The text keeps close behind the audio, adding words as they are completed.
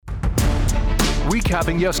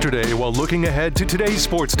recapping yesterday while looking ahead to today's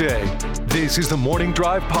sports day. This is the Morning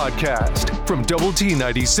Drive Podcast from Double T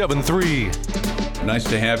 97.3. Nice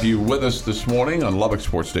to have you with us this morning on Lubbock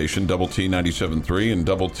Sports Station, Double T 97.3 and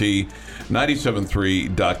Double T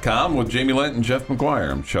 97.3.com with Jamie Lent and Jeff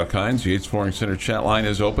McGuire. I'm Chuck Heinz. The Yates Flooring Center chat line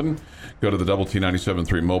is open. Go to the Double T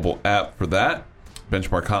 97.3 mobile app for that.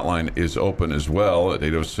 Benchmark hotline is open as well at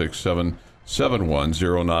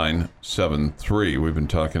 806-771-0973. We've been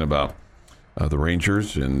talking about the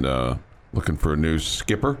Rangers and looking for a new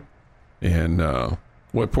skipper. And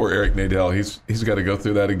poor Eric Nadel, he's got to go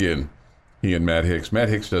through that again. He and Matt Hicks. Matt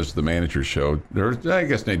Hicks does the manager show. I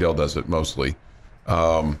guess Nadel does it mostly.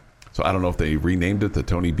 So I don't know if they renamed it the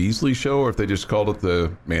Tony Beasley Show or if they just called it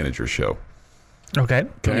the manager show. Okay.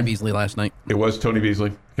 Tony Beasley last night. It was Tony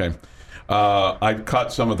Beasley? Okay. I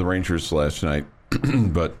caught some of the Rangers last night,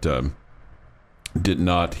 but did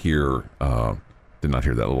not hear that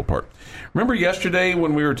little part. Remember yesterday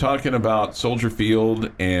when we were talking about Soldier Field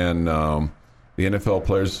and the NFL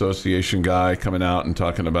Players Association guy coming out and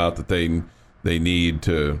talking about that they need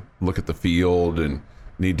to look at the field and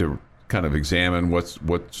need to kind of examine what's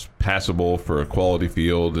passable for a quality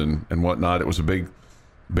field and whatnot. It was a big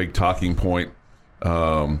talking point.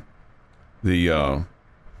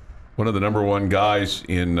 One of the number one guys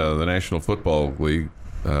in the National Football League,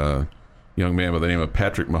 young man by the name of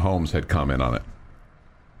Patrick Mahomes, had comment on it.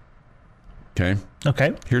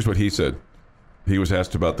 Okay. Here's what he said. He was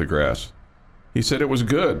asked about the grass. He said it was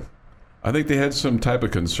good. I think they had some type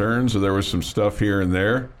of concerns, or there was some stuff here and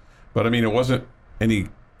there, but I mean, it wasn't any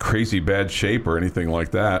crazy bad shape or anything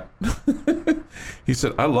like that. He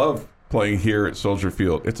said, I love playing here at Soldier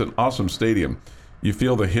Field. It's an awesome stadium. You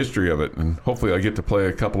feel the history of it, and hopefully I get to play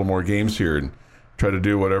a couple of more games here and try to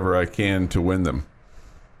do whatever I can to win them.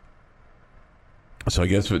 So I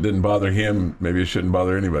guess if it didn't bother him, maybe it shouldn't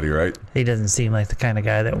bother anybody, right? He doesn't seem like the kind of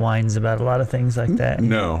guy that whines about a lot of things like that.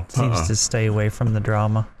 No. He seems to stay away from the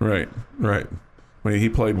drama. Right. When he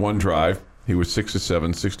played one drive, he was 6 of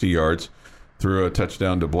 7, 60 yards, threw a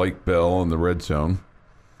touchdown to Blake Bell in the red zone.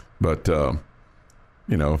 But,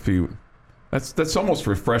 that's almost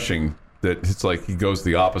refreshing that it's like he goes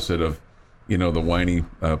the opposite of, the whiny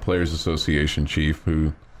Players Association chief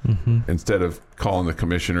who, instead of calling the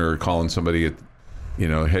commissioner or calling somebody at,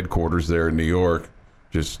 headquarters there in New York,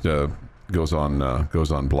 just goes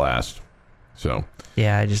on blast. So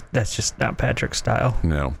yeah, that's just not Patrick's style.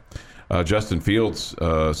 No. Justin Fields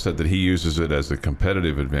said that he uses it as a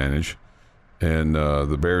competitive advantage, and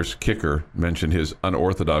the Bears kicker mentioned his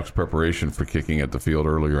unorthodox preparation for kicking at the field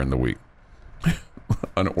earlier in the week.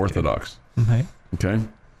 Unorthodox. Okay.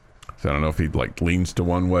 So I don't know if he leans to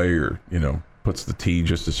one way or puts the tee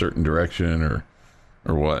just a certain direction or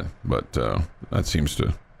what, but that seems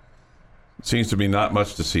to be not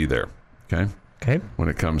much to see there. Okay. When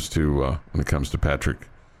it comes to Patrick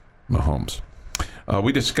Mahomes,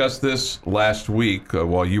 we discussed this last week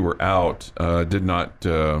while you were out. Did not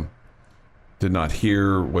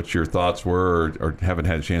hear what your thoughts were, or haven't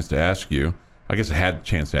had a chance to ask you. I guess I had a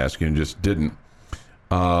chance to ask you and just didn't.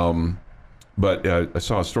 But I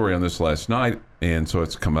saw a story on this last night, and so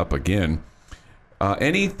it's come up again.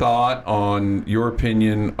 Any thought on your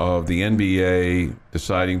opinion of the NBA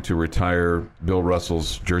deciding to retire Bill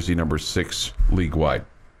Russell's jersey number 6 league-wide?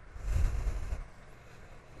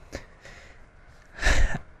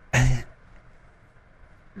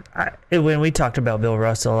 When we talked about Bill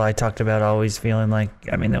Russell, I talked about always feeling like,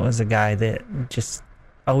 that was a guy that just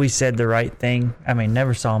always said the right thing.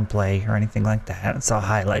 Never saw him play or anything like that. I saw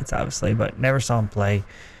highlights, obviously, but never saw him play.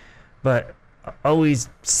 But always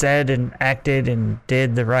said and acted and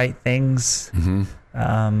did the right things.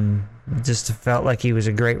 Just felt like he was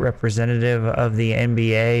a great representative of the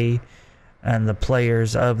NBA and the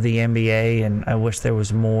players of the NBA, and I wish there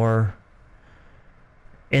was more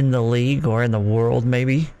in the league or in the world,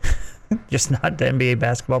 maybe. Just not the NBA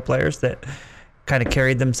basketball players that kind of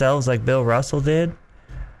carried themselves like Bill Russell did.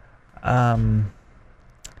 So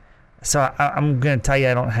I'm going to tell you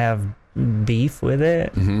I don't have beef with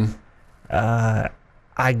it. I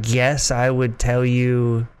guess I would tell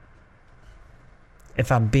you, if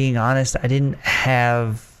I'm being honest, I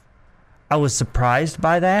was surprised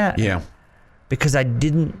by that. Yeah. Because I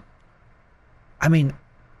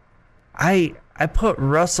put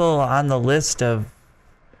Russell on the list of,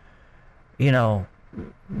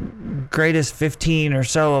 greatest 15 or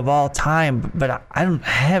so of all time, but I don't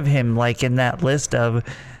have him in that list of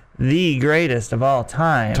the greatest of all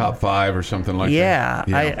time. Top 5 or something like that.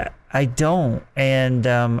 Yeah. I don't, and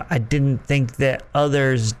I didn't think that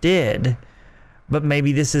others did, but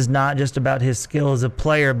maybe this is not just about his skill as a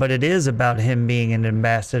player, but it is about him being an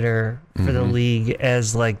ambassador for the league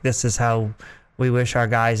as like, this is how we wish our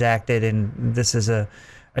guys acted, and this is a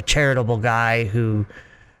charitable guy who,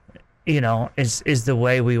 is the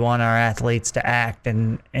way we want our athletes to act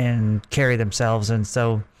and carry themselves. And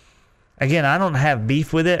so, again, I don't have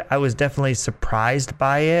beef with it. I was definitely surprised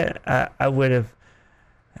by it. I don't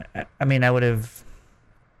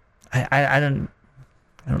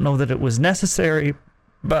know that it was necessary,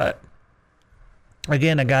 but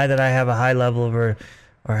again, a guy that I have a high level of or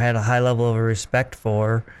had a high level of respect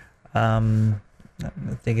for. I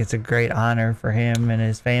think it's a great honor for him and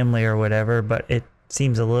his family or whatever, but it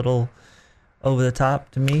seems a little over the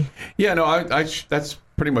top to me. Yeah, no, that's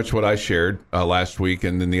pretty much what I shared last week.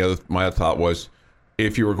 And then my thought was,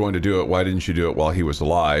 if you were going to do it, why didn't you do it while he was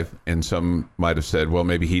alive? And some might have said, well,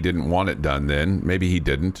 maybe he didn't want it done then. Maybe he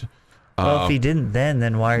didn't. Well, if he didn't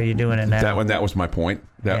then why are you doing it now? That was my point.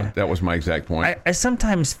 That was my exact point. I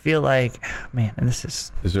sometimes feel like, man, and this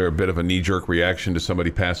is... Is there a bit of a knee-jerk reaction to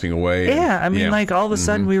somebody passing away? Yeah, like all of a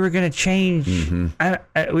sudden we were going to change...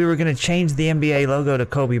 we were going to change the NBA logo to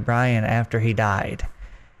Kobe Bryant after he died.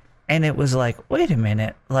 And it was like, wait a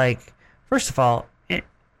minute. Like, first of all,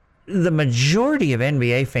 the majority of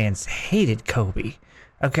NBA fans hated Kobe.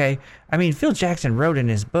 Okay? I mean, Phil Jackson wrote in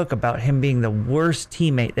his book about him being the worst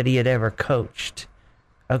teammate that he had ever coached.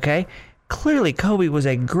 Okay? Clearly, Kobe was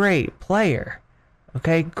a great player.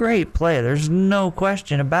 Okay? Great player. There's no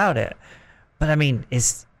question about it. But,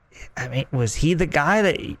 was he the guy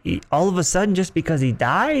that all of a sudden, just because he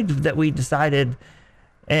died, that we decided,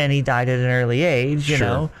 and he died at an early age, you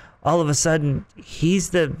know, all of a sudden,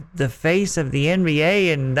 he's the face of the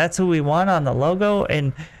NBA, and that's who we want on the logo?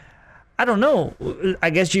 And I don't know.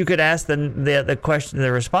 I guess you could ask the question,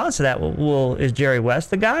 the response to that. Well, is Jerry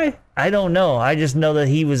West the guy? I don't know. I just know that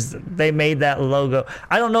they made that logo.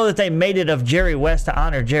 I don't know that they made it of Jerry West to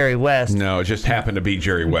honor Jerry West. No, it just happened to be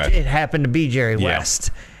Jerry West. It happened to be Jerry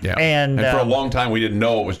West. Yeah. And for a long time, we didn't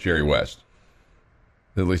know it was Jerry West.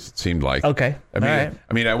 At least it seemed like. Okay.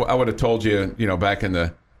 I would have told you, back in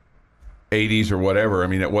the 80s or whatever.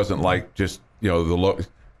 It wasn't like just, the logo.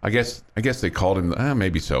 I guess they called him,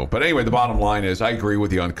 maybe so. But anyway, the bottom line is I agree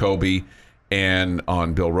with you on Kobe and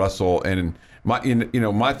on Bill Russell. And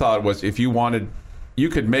my thought was, if you wanted, you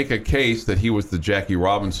could make a case that he was the Jackie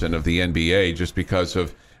Robinson of the NBA just because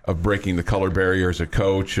of breaking the color barrier as a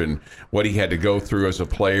coach and what he had to go through as a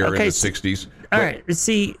player in the 60s. All right.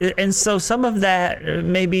 See, and so some of that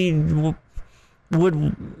maybe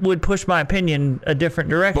would push my opinion a different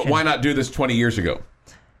direction. But why not do this 20 years ago?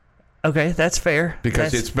 Okay, that's fair.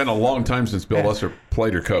 Because it's been a long time since Bill Russell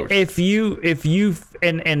played or coached. If you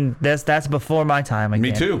and that's before my time again.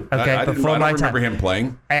 Me too. Okay, I don't remember him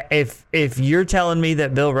playing. If you're telling me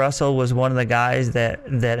that Bill Russell was one of the guys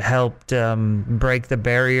that helped break the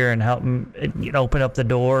barrier and help open up the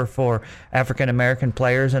door for African American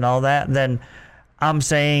players and all that, then I'm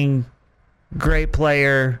saying great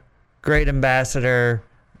player, great ambassador.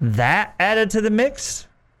 That added to the mix.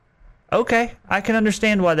 Okay, I can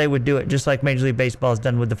understand why they would do it, just like Major League Baseball has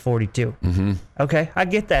done with the 42. Mm-hmm. Okay, I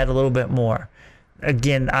get that a little bit more.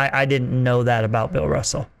 Again, I didn't know that about Bill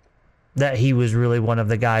Russell, that he was really one of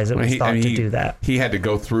the guys that was thought to do that. He had to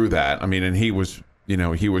go through that. And he was,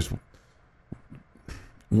 he was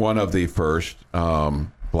one of the first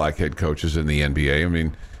black head coaches in the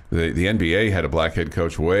NBA. The NBA had a black head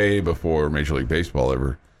coach way before Major League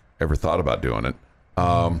Baseball ever thought about doing it.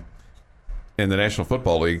 And the National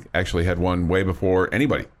Football League actually had one way before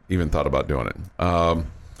anybody even thought about doing it.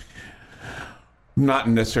 Not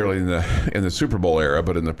necessarily in the Super Bowl era,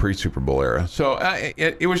 but in the pre-Super Bowl era. So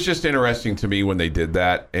it was just interesting to me when they did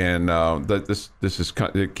that, and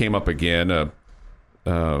it came up again.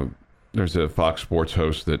 There's a Fox Sports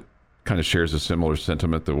host that kind of shares a similar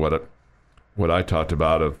sentiment to what I talked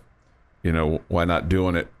about of, why not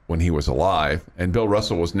doing it when he was alive? And Bill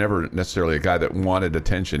Russell was never necessarily a guy that wanted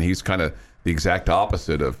attention. He's kind of the exact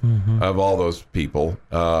opposite of all those people.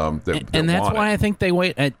 And that's why I think they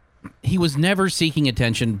wait. He was never seeking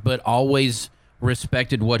attention, but always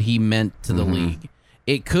respected what he meant to the league.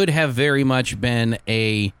 It could have very much been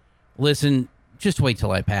listen, just wait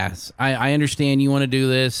till I pass. I understand you want to do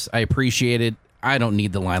this. I appreciate it. I don't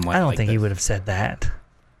need the limelight. I don't think he would have said that.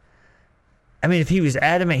 If he was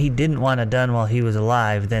adamant he didn't want it done while he was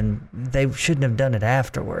alive, then they shouldn't have done it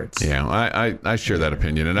afterwards. Yeah, I share that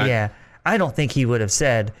opinion. And I don't think he would have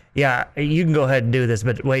said, yeah, you can go ahead and do this,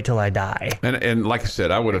 but wait till I die. And like I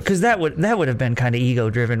said, I would have... Because that would have been kind of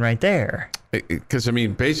ego-driven right there. Because,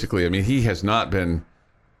 basically, he has not been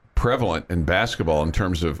prevalent in basketball in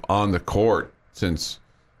terms of on the court since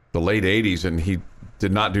the late 80s, and he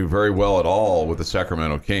did not do very well at all with the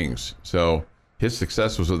Sacramento Kings. So his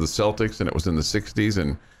success was with the Celtics, and it was in the 60s,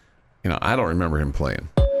 and I don't remember him playing.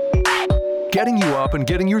 Getting you up and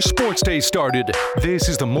getting your sports day started. This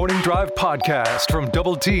is the Morning Drive Podcast from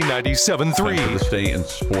Double T 97.3. Time for this day in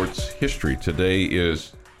sports history. Today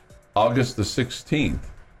is August the 16th,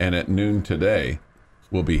 and at noon today,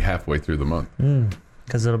 we'll be halfway through the month.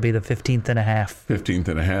 Because it'll be the 15th and a half. 15th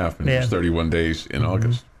and a half, and there's 31 days in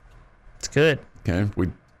August. It's good. Okay, we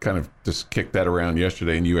kind of just kicked that around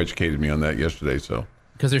yesterday, and you educated me on that yesterday. So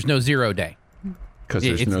Because there's no 0 day. Because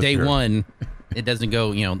It's no day zero. 1. It doesn't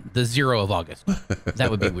go, the 0 of August. That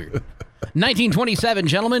would be weird. 1927,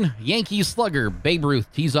 gentlemen. Yankees slugger Babe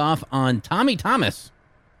Ruth tees off on Tommy Thomas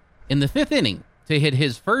in the 5th inning to hit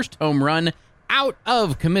his first home run out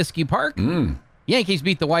of Comiskey Park. Yankees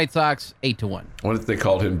beat the White Sox 8-1. What if they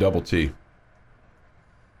called him Double T?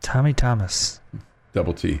 Tommy Thomas.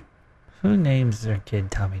 Double T. Who names their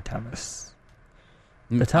kid Tommy Thomas?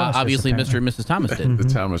 The Thomas Obviously, Mr. and Mrs. Thomas did. The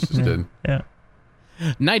Thomases did. Yeah.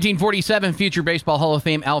 1947, future Baseball Hall of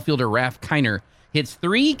Fame outfielder Ralph Kiner hits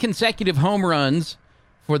 3 consecutive home runs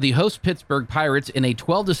for the host Pittsburgh Pirates in a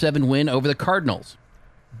 12-7 win over the Cardinals.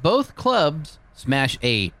 Both clubs smash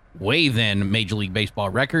a way then Major League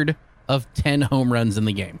Baseball record of 10 home runs in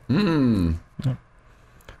the game.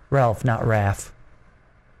 Ralph, not Raff.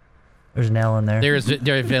 There's an L in there. There's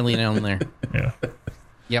definitely an L in there. Yeah.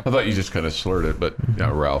 Yep. I thought you just kind of slurred it, but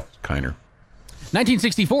Ralph Kiner.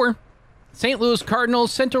 1964, St. Louis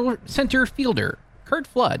Cardinals center fielder Curt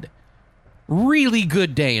Flood. Really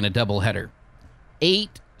good day in a doubleheader.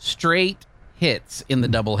 8 straight hits in the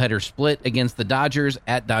doubleheader split against the Dodgers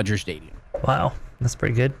at Dodger Stadium. Wow. That's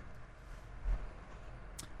pretty good.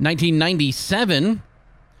 1997,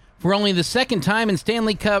 for only the second time in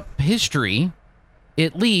Stanley Cup history,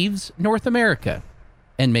 it leaves North America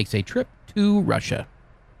and makes a trip to Russia.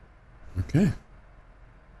 Okay.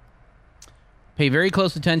 Pay very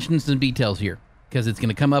close attention to the details here, because it's going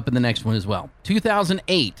to come up in the next one as well.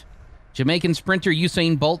 2008, Jamaican sprinter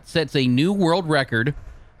Usain Bolt sets a new world record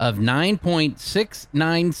of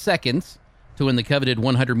 9.69 seconds to win the coveted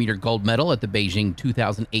 100-meter gold medal at the Beijing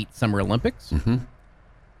 2008 Summer Olympics.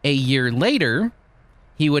 A year later,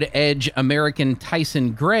 he would edge American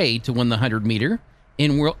Tyson Gray to win the 100-meter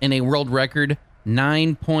in a world record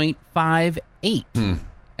 9.58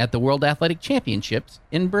 at the World Athletic Championships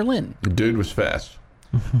in Berlin. The dude was fast.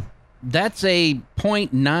 That's a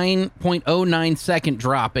 0.09 second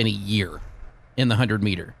drop in a year in the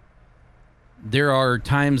 100-meter. There are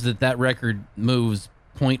times that record moves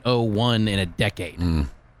 0.01 in a decade.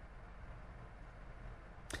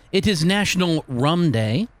 It is National Rum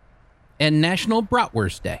Day and National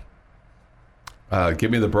Bratwurst Day.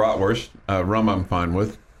 Give me the bratwurst. Rum I'm fine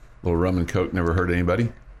with. A little rum and Coke never hurt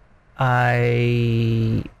anybody.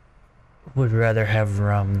 I would rather have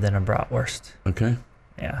rum than a bratwurst. Okay.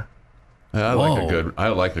 Yeah. I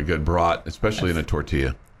like a good brat, especially in a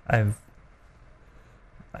tortilla. I've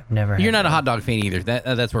never You're had not a rum. hot dog fan either.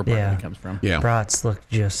 That's where part of it comes from. Yeah. Brats look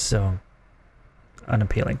just so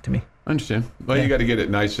unappealing to me. I understand. Well, you got to get it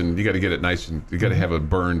nice, and you got to have a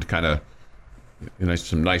burned kind of,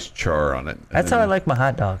 some nice char on it. That's how I like my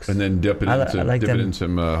hot dogs. And then dip it in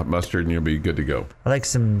some mustard, and you'll be good to go. I like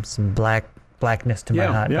some blackness to my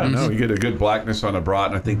hot dogs. You get a good blackness on a brat,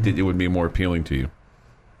 and I think that it would be more appealing to you.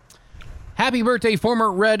 Happy birthday,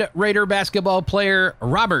 former Red Raider basketball player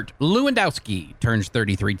Robert Lewandowski turns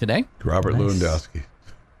 33 today. Robert Lewandowski.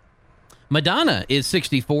 Madonna is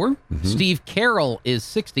 64. Steve Carroll is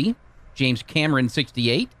 60. James Cameron,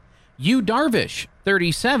 68. Yu Darvish,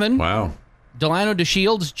 37. Wow. Delano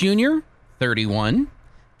DeShields Jr., 31.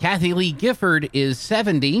 Kathy Lee Gifford is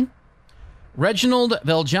 70. Reginald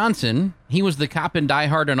Vell Johnson, he was the cop in Die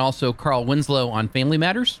Hard and also Carl Winslow on Family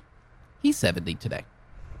Matters. He's 70 today.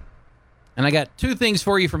 And I got 2 things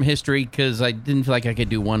for you from history because I didn't feel like I could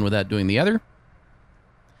do one without doing the other.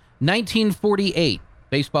 1948,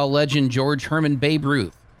 baseball legend George Herman Babe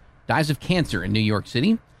Ruth dies of cancer in New York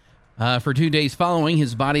City. For 2 days following,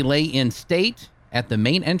 his body lay in state at the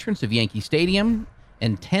main entrance of Yankee Stadium,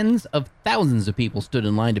 and tens of thousands of people stood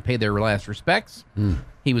in line to pay their last respects.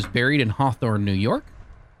 He was buried in Hawthorne, New York.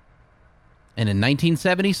 And in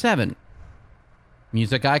 1977,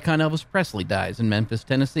 music icon Elvis Presley dies in Memphis,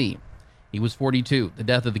 Tennessee. He was 42. The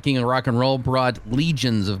death of the king of rock and roll brought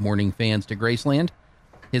legions of mourning fans to Graceland.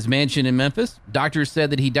 His mansion in Memphis, doctors said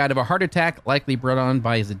that he died of a heart attack, likely brought on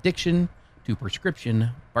by his addiction to prescription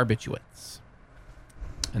barbiturates.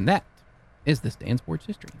 And that is this day in sports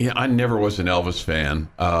history. Yeah, I never was an Elvis fan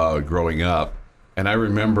growing up. And I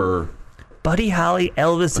remember... Buddy Holly,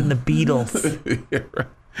 Elvis, and the Beatles. Yeah, right.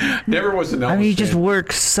 Never was an Elvis I mean, you just fan.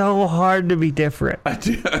 work so hard to be different. I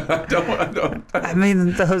don't. I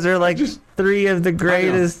mean, those are like three of the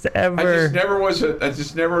greatest ever. I just never was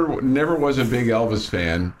a big Elvis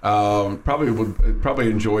fan. Probably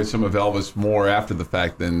enjoyed some of Elvis more after the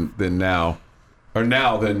fact than now, or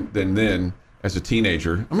now than then as a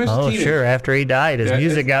teenager. I mean, as a teenager, sure. After he died, his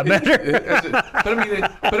music got better.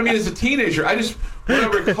 But I mean, as a teenager,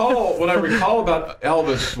 what I recall about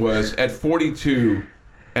Elvis was at 42,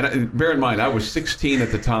 and bear in mind, I was 16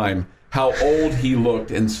 at the time. How old he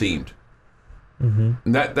looked and seemed. Mm-hmm.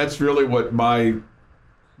 And that's really what my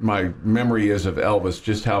memory is of Elvis.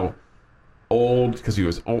 Just how old, because he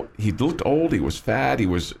was old. He looked old. He was fat. He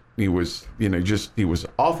was he was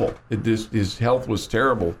awful. His health was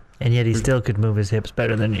terrible. And yet he still could move his hips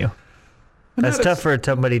better than you. That's tough for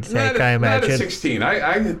somebody to take, I imagine. Not at 16.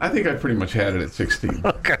 I think I pretty much had it at 16.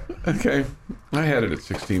 Okay. I had it at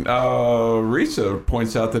 16. Risa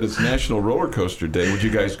points out that it's National Roller Coaster Day. Would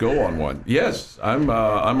you guys go on one? Yes, I'm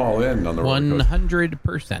all in on the roller coaster.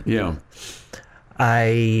 100%. Yeah.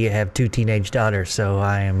 I have 2 teenage daughters, so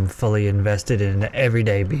I am fully invested in every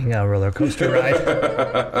day being a roller coaster ride.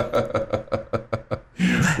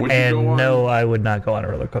 And no, I would not go on a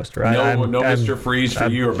roller coaster ride. No Mr. Freeze for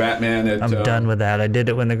you or Batman. I'm done with that. I did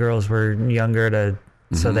it when the girls were younger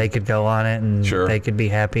so they could go on it and they could be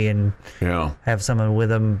happy and have someone with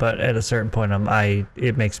them. But at a certain point,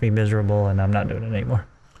 it makes me miserable, and I'm not doing it anymore.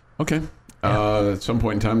 Okay. At some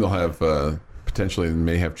point in time, they'll have potentially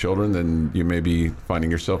may have children, then you may be finding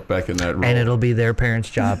yourself back in that role. And it'll be their parents'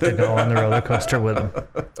 job to go on the roller coaster with them.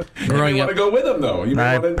 Growing up, want to go with them though.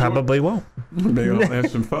 I probably won't. Maybe I'll have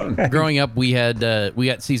some fun. Growing up, we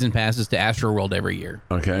got season passes to Astro World every year.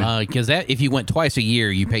 Okay. Because if you went twice a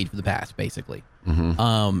year, you paid for the pass basically.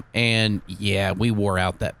 Mm-hmm. And yeah, we wore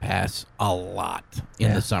out that pass a lot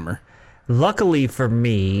in the summer. Luckily for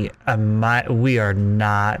me, we are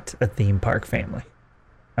not a theme park family.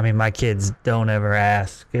 I mean, my kids don't ever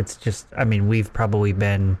ask. It's just, we've probably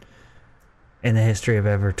been in the history of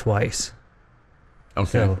ever twice. Okay.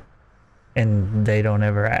 So, and they don't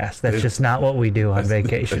ever ask. That's just not what we do on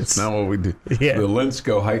vacations. That's not what we do. Yeah. The Lents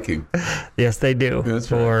go hiking. Yes, they do. That's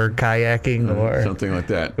right. Or kayaking or something like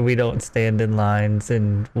that. We don't stand in lines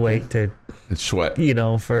and wait to sweat.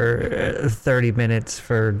 For 30 minutes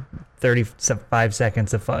for 35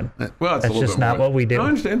 seconds of fun. Well, that's just not what we do. I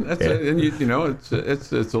understand. That's and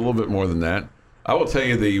it's a little bit more than that. I will tell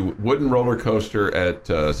you, the wooden roller coaster at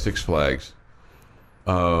Six Flags.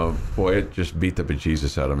 Boy, it just beat the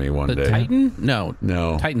bejesus out of me one day. The Titan? No.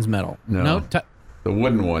 Titan's metal. No. The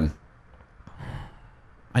wooden one.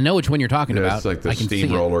 I know which one you're talking about. It's like the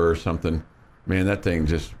steamroller or something. Man, that thing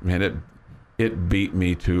it beat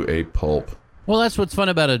me to a pulp. Well, that's what's fun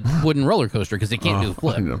about a wooden roller coaster, because it can't do a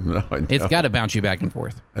flip. I know. It's got to bounce you back and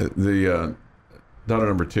forth. The daughter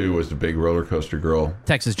number 2 was the big roller coaster girl.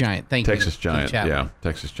 Texas Giant. Thank you. Texas Giant. Yeah,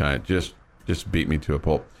 Texas Giant. Just beat me to a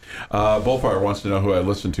pulp. Bullfire wants to know who I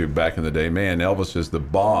listened to back in the day. Man, Elvis is the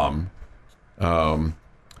bomb. I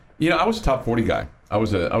was a top 40 guy. I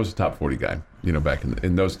was a top 40 guy. Back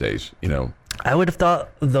in those days. I would have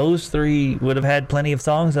thought those 3 would have had plenty of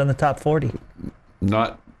songs on the top 40.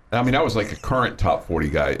 I was like a current top 40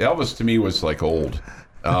 guy. Elvis to me was like old,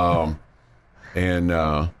 and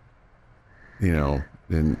I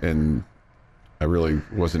really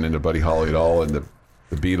wasn't into Buddy Holly at all. And the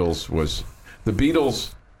Beatles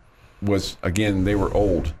was again, they were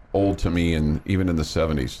old to me, and even in the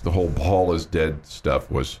 70s, the whole Paul is Dead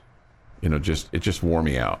stuff was, it just wore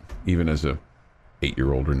me out. Even as a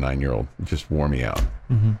 8-year-old or 9-year-old, it just wore me out.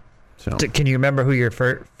 Mm-hmm. So, can you remember who your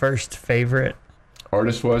first favorite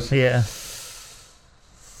artist was? Yeah.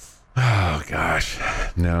 Oh gosh,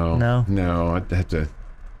 no. I'd have to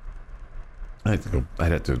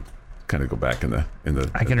kind of go back in the.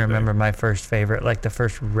 I can remember my first favorite, like the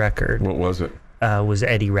first record. What was it? Was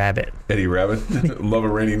Eddie Rabbit. Eddie Rabbit, Love a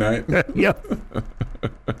Rainy Night. Yep.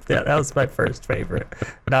 Yeah, that was my first favorite.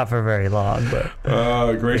 Not for very long, but.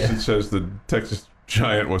 Grayson says the Texas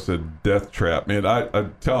Giant was a death trap. Man,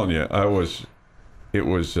 I'm telling you, It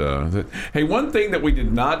was. Hey, one thing that we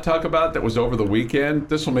did not talk about that was over the weekend.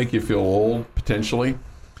 This will make you feel old potentially.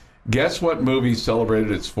 Guess what movie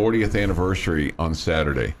celebrated its 40th anniversary on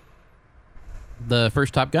Saturday? The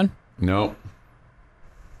first Top Gun? No.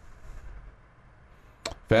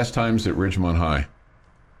 Fast Times at Ridgemont High.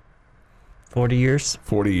 40 years?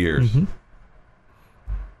 40 years. Mm-hmm.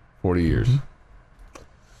 40 years.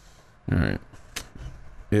 Mm-hmm. All right.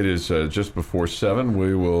 It is just before 7.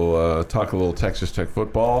 We will talk a little Texas Tech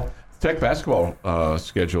football. Tech basketball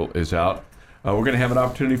schedule is out. We're going to have an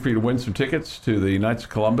opportunity for you to win some tickets to the Knights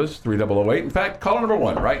of Columbus, 3008. In fact, caller number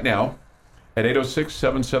 1 right now at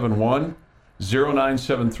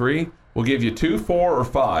 806-771-0973. We'll give you 2, 4, or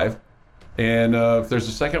 5. And if there's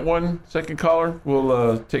a second caller,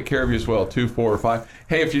 we'll take care of you as well, 2, 4, or 5.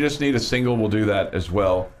 Hey, if you just need a single, we'll do that as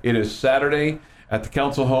well. It is Saturday at the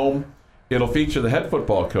Council Home. It'll feature the head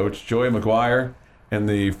football coach, Joey McGuire, and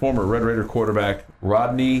the former Red Raider quarterback,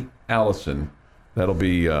 Rodney Allison. That'll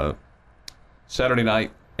be Saturday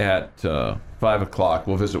night at 5 o'clock.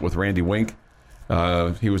 We'll visit with Randy Wink.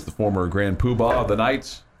 He was the former Grand Poobah of the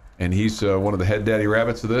Knights, and he's one of the head daddy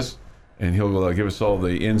rabbits of this. And he'll give us all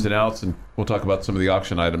the ins and outs, and we'll talk about some of the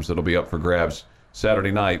auction items that'll be up for grabs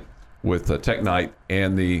Saturday night with Tech Night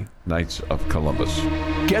and the Knights of Columbus.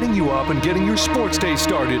 Getting you up and getting your sports day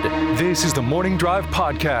started. This is the Morning Drive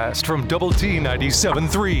Podcast from Double T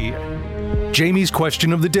 97.3. Jamie's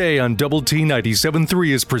question of the day on Double T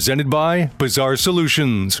 97.3 is presented by Bizarre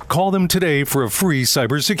Solutions. Call them today for a free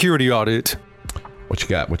cybersecurity audit. What you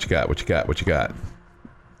got? All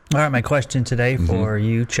right, my question today for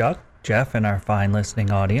you, Chuck, Jeff, and our fine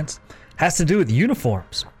listening audience has to do with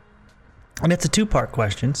uniforms. And it's a 2-part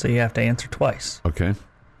question, so you have to answer twice. Okay.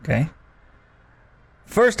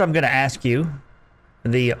 First, I'm going to ask you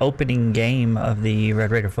the opening game of the Red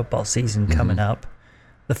Raider football season coming up,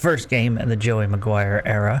 the first game in the Joey McGuire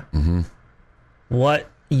era. What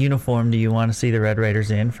uniform do you want to see the Red Raiders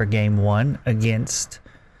in for game 1 against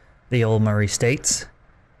the Old Murray States?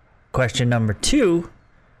 Question number 2,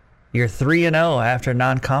 you're 3-0 after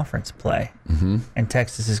non-conference play, and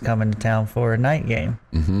Texas is coming to town for a night game.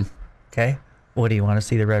 Okay, what do you want to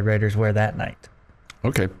see the Red Raiders wear that night?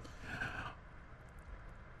 Okay.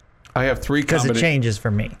 I have 3 because it changes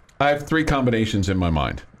for me. I have 3 combinations in my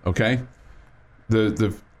mind. Okay,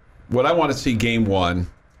 the what I want to see game 1: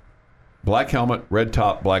 black helmet, red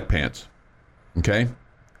top, black pants. Okay.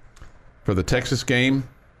 For the Texas game,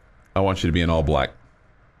 I want you to be in all black.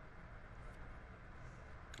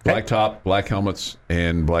 Black top, black helmets,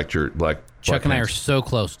 and black shirt, black. Chuck and I are pants. so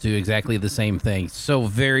close to exactly the same thing. So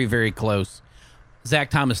very, very close. Zach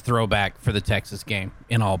Thomas throwback for the Texas game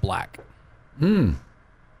in all black. Okay,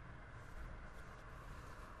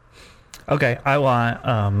 I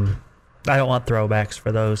don't want throwbacks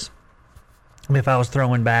for those. If I was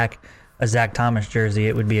throwing back a Zach Thomas jersey,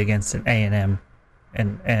 it would be against an A&M.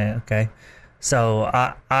 And okay, so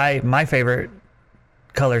my favorite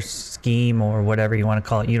color scheme, or whatever you want to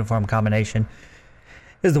call it, uniform combination,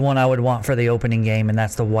 is the one I would want for the opening game, and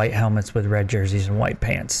that's the white helmets with red jerseys and white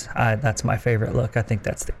pants. That's my favorite look. I think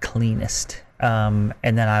that's the cleanest. And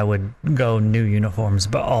then I would go new uniforms,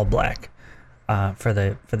 but all black for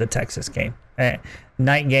the Texas game.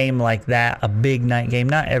 Night game like that, a big night game,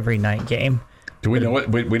 not every night game. Do we know it?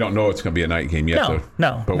 We don't know it's going to be a night game yet.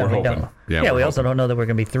 No, but we're hoping. Don't. Yeah, we also don't know that we're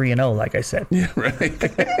going to be 3-0, like I said. Yeah, right.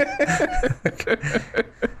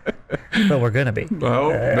 But we're going to be.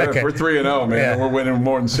 Well, okay. We're 3-0, man. Yeah. We're winning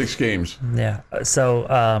more than 6 games. Yeah. So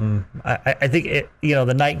I think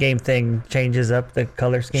the night game thing changes up the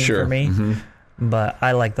color scheme for me. But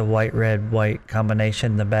I like the white, red, white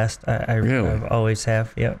combination the best. I always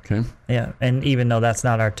have. Yeah. Okay. Yeah. And even though that's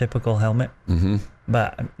not our typical helmet,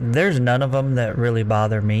 but there's none of them that really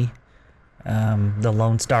bother me. The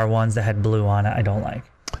Lone Star ones that had blue on it, I don't like.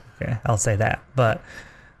 Okay, I'll say that. But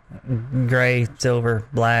gray, silver,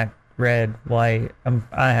 black, red, white,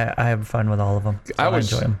 I have fun with all of them. So I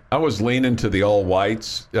enjoy them. I was leaning to the all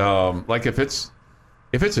whites. Like if it's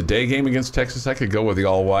a day game against Texas, I could go with the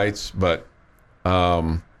all whites. But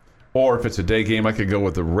or if it's a day game, I could go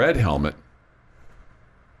with the red helmet,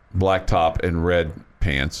 black top, and red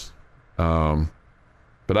pants.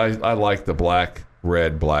 But I like the black,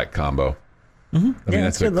 red, black combo. I mean,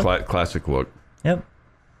 that's a classic look. Yep.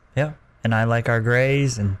 And I like our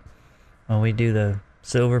grays, and when we do the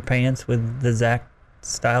silver pants with the Zach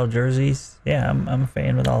style jerseys, I'm a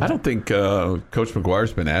fan with all that. I don't think Coach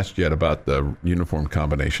McGuire's been asked yet about the uniform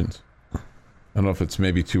combinations. I don't know if it's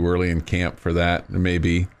maybe too early in camp for that.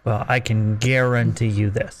 Maybe. Well, I can guarantee you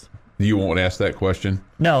this. You won't ask that question?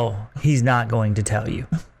 No, he's not going to tell you.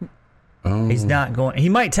 Oh. He's not going. He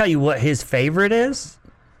might tell you what his favorite is,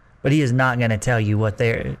 but he is not going to tell you what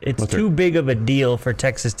they're. It's too big of a deal for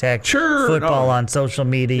Texas Tech football on social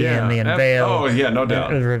media and the unveil. Oh yeah, no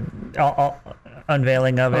doubt.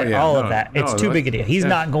 Unveiling of it, of that. It's too big a deal. He's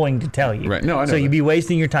not going to tell you. Right. No, I know. So you'd be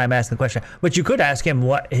wasting your time asking the question. But you could ask him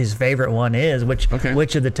what his favorite one is, which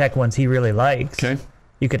of the Tech ones he really likes. Okay.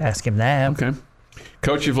 You could ask him that. Okay.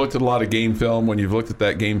 Coach, you've looked at a lot of game film. When you've looked at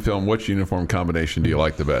that game film, which uniform combination do you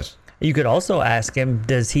like the best? You could also ask him,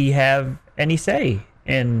 does he have any say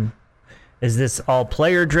in Is this all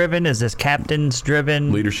player driven? Is this captains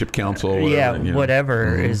driven? Leadership council.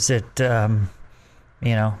 Whatever. Is it,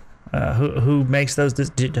 who makes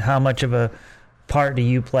those? How much of a part do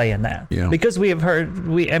you play in that? Yeah. Because we heard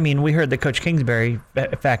that Coach Kingsbury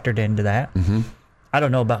factored into that. Mm-hmm. I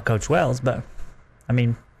don't know about Coach Wells, but I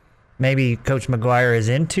mean, maybe Coach McGuire is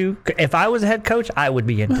into. If I was a head coach, I would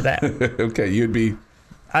be into that. Okay, you'd be.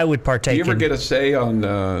 I would partake. Do you ever get a say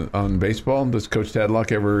on baseball? Does Coach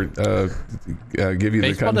Tadlock ever give you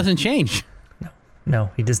baseball doesn't change? No,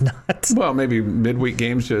 he does not. Well, maybe midweek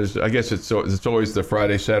games. I guess it's always the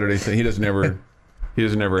Friday, Saturday thing. He doesn't ever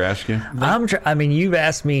ask you. You've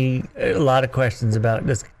asked me a lot of questions about,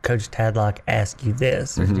 does Coach Tadlock ask you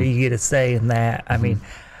this, or do you get a say in that? I mean,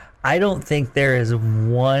 I don't think there is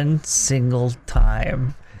one single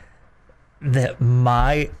time that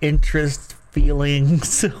my interest,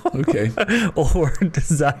 feelings, or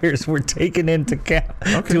desires were taken into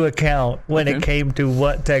account when it came to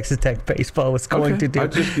what Texas Tech baseball was going to do.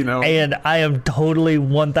 And I am totally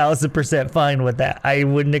 1,000% fine with that. I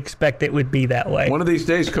wouldn't expect it would be that way. One of these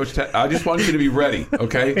days, Coach Tech, I just want you to be ready,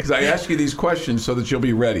 okay? Because I ask you these questions so that you'll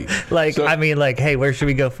be ready. Hey, where should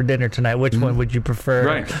we go for dinner tonight? Which one would you prefer?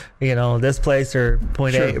 Right. This place or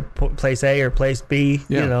place A or place B?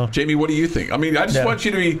 Yeah. Jamie, what do you think? I mean, I just want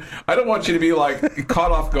you to be. I don't want you to be like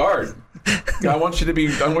caught off guard. I want you to be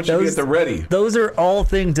at the ready. Those are all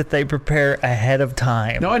things that they prepare ahead of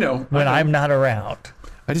time. No, I know. When I'm not around.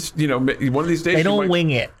 I just, one of these days they don't wing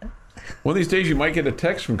it. One of these days you might get a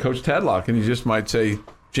text from Coach Tadlock, and he just might say,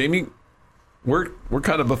 "Jamie, we're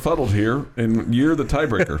kind of befuddled here, and you're the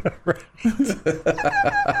tiebreaker."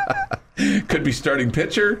 Could be starting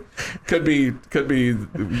pitcher, could be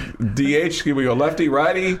DH, could we go lefty,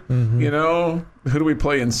 righty? Who do we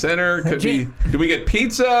play in center? Do we get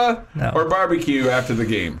pizza or barbecue after the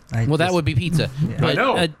game? That would be pizza. Yeah. But, I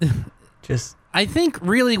know. I think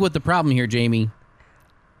really what the problem here, Jamie,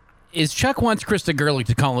 is Chuck wants Krista Gurley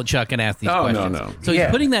to call it Chuck and ask these questions. No. So he's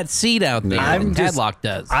putting that seed out there. Tadlock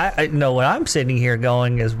does. I know what I'm sitting here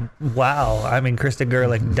going is, wow. I mean, Krista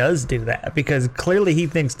Gurley does do that because clearly he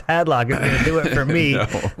thinks Tadlock is going to do it for me.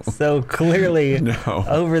 So clearly,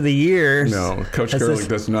 over the years, Coach Gurley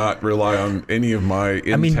does not rely on any of my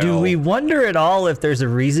intel. I mean, do we wonder at all if there's a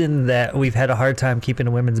reason that we've had a hard time keeping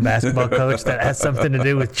a women's basketball coach that has something to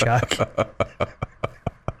do with Chuck?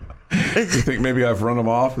 You think maybe I've run them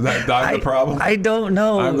off? Is that the problem? I don't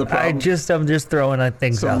know. I'm the problem. I'm just throwing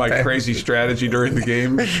things out there. My crazy strategy during the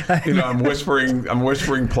game. I'm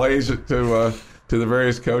whispering plays to the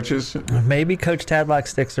various coaches. Maybe Coach Tadlock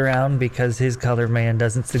sticks around because his color man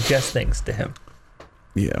doesn't suggest things to him.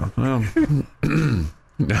 Yeah. Well,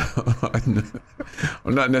 no,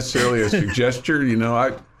 I'm not necessarily a suggester.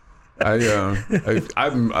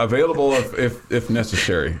 I'm available if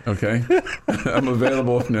necessary. Okay, I'm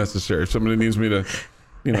available if necessary. If somebody needs me to,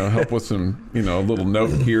 help with some, a little note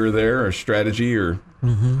here or there, or strategy, or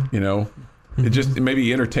it just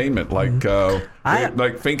maybe entertainment, like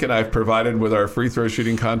Fink and I've provided with our free throw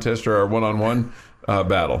shooting contest or our one-on-one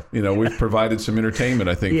battle. We've provided some entertainment,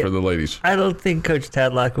 I think, for the ladies. I don't think Coach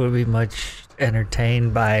Tadlock would be much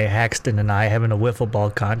entertained by Haxton and I having a wiffle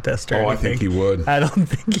ball contest or anything. I think he would. I don't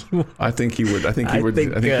think he would. I think he would. I think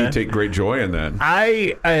he'd take great joy in that.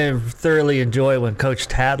 I thoroughly enjoy when Coach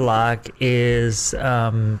Tadlock is,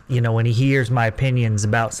 when he hears my opinions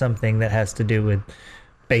about something that has to do with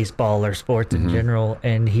baseball or sports in general,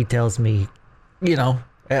 and he tells me, he's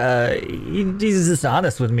just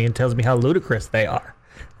honest with me and tells me how ludicrous they are.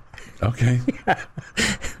 Okay.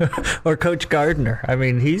 Or Coach Gardner. I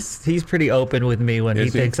mean, he's pretty open with me when he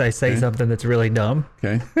thinks I say something that's really dumb.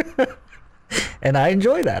 Okay. And I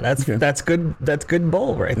enjoy that. That's good. That's good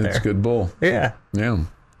bull right there. That's good bull. Yeah. Yeah.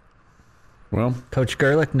 Well, Coach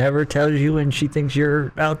Gerlich never tells you when she thinks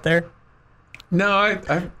you're out there. No,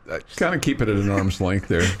 I kind of keep it at an arm's length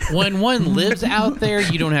there. When one lives out there,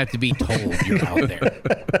 you don't have to be told you're out there.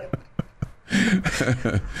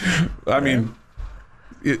 I mean,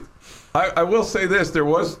 I will say this: there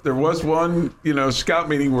was one scout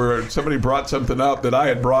meeting where somebody brought something up that I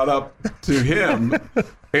had brought up to him,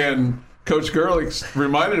 and Coach Gerlich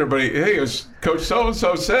reminded everybody, "Hey, it was Coach so and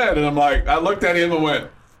so said," and I looked at him and went,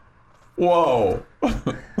 "Whoa."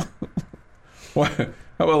 What? How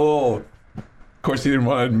about a little? Of course, he didn't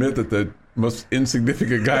want to admit that the most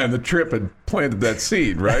insignificant guy on the trip had planted that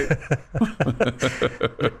seed, right?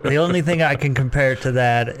 The only thing I can compare to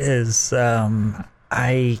that is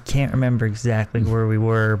I can't remember exactly where we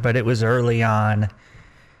were, but it was early on.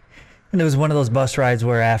 And it was one of those bus rides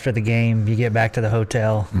where after the game, you get back to the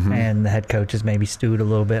hotel and the head coach is maybe stewed a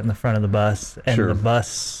little bit in the front of the bus. And the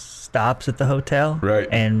bus stops at the hotel. Right.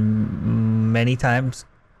 And many times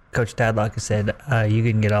Coach Tadlock has said, you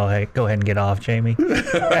can go ahead and get off, Jamie.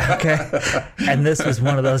 Okay. And this was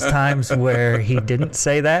one of those times where he didn't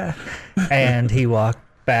say that, and he walked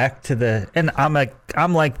back to and I'm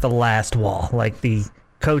like the last wall, like the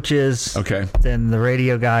coaches, okay, then the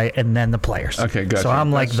radio guy, and then the players. Okay, gotcha. So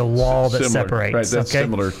I'm like the wall that similar. separates. Right, that's okay?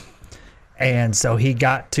 similar. And so he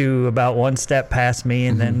got to about one step past me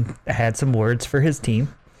and then had some words for his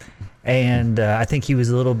team. And I think he was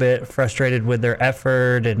a little bit frustrated with their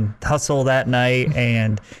effort and hustle that night.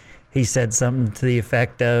 And he said something to the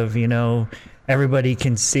effect of, everybody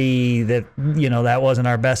can see that, that wasn't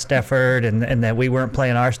our best effort and that we weren't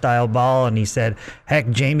playing our style ball. And he said, heck,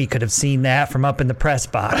 Jamie could have seen that from up in the press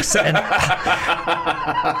box. And,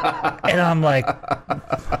 and I'm like,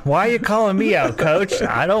 why are you calling me out, Coach?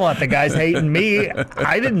 I don't want the guys hating me.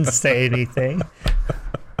 I didn't say anything.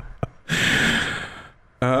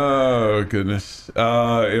 Oh, goodness.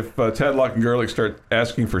 If Tadlock and Gerlich start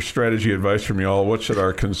asking for strategy advice from y'all, what should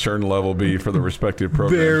our concern level be for the respective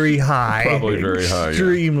programs? Very high. Probably very high.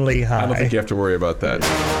 Extremely high. I don't think you have to worry about that.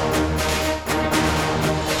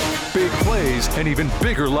 Big plays and even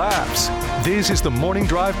bigger laughs. This is the Morning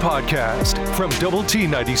Drive Podcast from Double T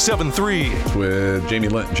 97.3. With Jamie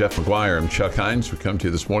Lent and Jeff McGuire, I'm Chuck Heinz. We come to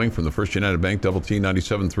you this morning from the First United Bank Double T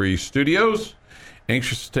 97.3 studios.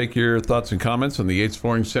 Anxious to take your thoughts and comments on the Yates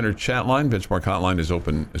Flooring Center chat line. Benchmark hotline is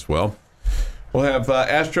open as well. We'll have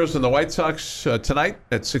Astros and the White Sox tonight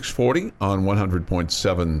at 6:40 on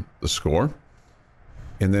 100.7 The Score.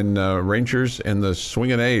 And then Rangers and the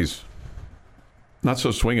swinging A's. Not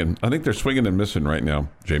so swinging. I think they're swinging and missing right now,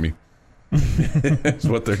 Jamie. That's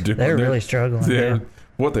what they're doing. They're really struggling.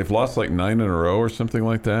 They've lost like 9 in a row or something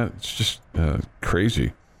like that. It's just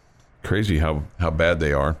crazy. Crazy how bad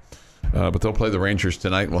they are. But they'll play the Rangers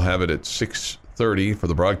tonight. We'll have it at 6:30 for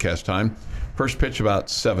the broadcast time. First pitch about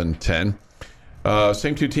 7:10.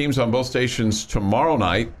 Same two teams on both stations tomorrow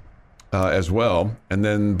night as well. And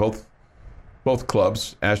then both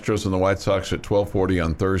clubs, Astros and the White Sox at 12:40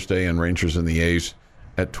 on Thursday, and Rangers and the A's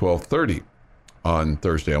at 12:30 on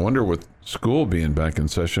Thursday. I wonder, with school being back in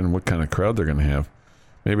session, what kind of crowd they're going to have.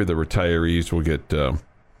 Maybe the retirees will get,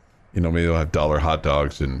 maybe they'll have $1 hot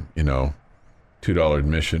dogs and, $2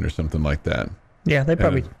 admission or something like that. Yeah, they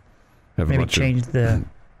probably have maybe change the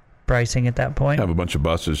pricing at that point. Have a bunch of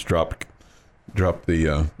buses drop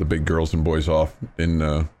the big girls and boys off in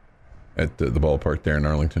at the ballpark there in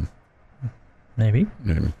Arlington. Maybe.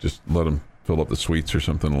 Just let them fill up the suites or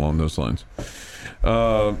something along those lines.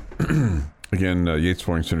 Again, Yates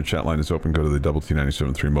Flooring Center chat line is open. Go to the Double T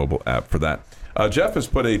 97.3 mobile app for that. Jeff has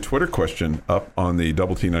put a Twitter question up on the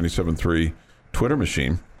Double T 97.3 Twitter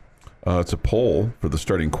machine. It's a poll for the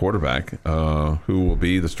starting quarterback. Who will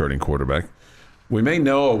be the starting quarterback? We may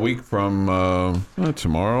know a week from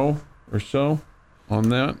tomorrow or so on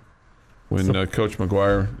that, when Coach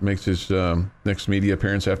McGuire makes his next media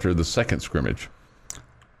appearance after the second scrimmage.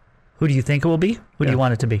 Who do you think it will be? Who do you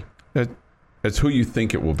want it to be? It's who you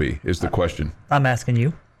think it will be is the question. I'm asking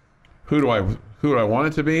you. Who do I want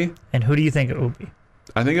it to be? And who do you think it will be?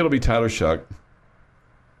 I think it'll be Tyler Shuck.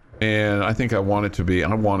 And I think I want it to be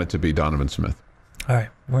Donovan Smith. All right.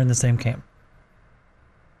 We're in the same camp.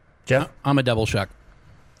 Jeff? I'm a double Shuck.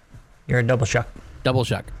 You're a double Shuck. Double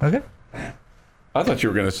Shuck. Okay. I thought you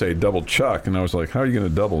were going to say double Chuck, and I was like, how are you going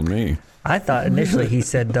to double me? I thought initially he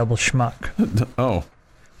said double schmuck. Oh.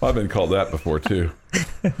 Well, I've been called that before, too.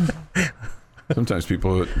 Sometimes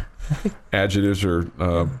people put adjectives or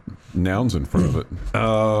nouns in front of it.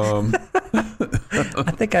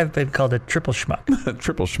 I think I've been called a triple schmuck.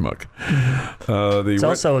 Triple schmuck. It's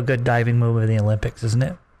also a good diving move in the Olympics, isn't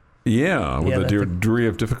it? Yeah, with a degree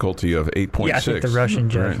of difficulty of 8.6. Yeah, I think the Russian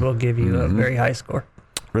judge will give you a very high score.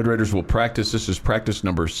 Red Raiders will practice. This is practice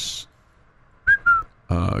number...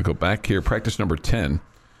 go back here. Practice number 10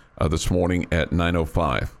 this morning at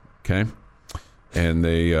 9:05. Okay? And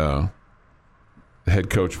the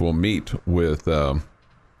head coach will meet with the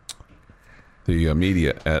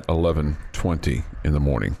media at 11:20 in the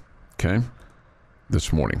morning. Okay?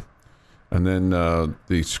 This morning. And then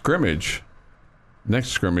the scrimmage... Next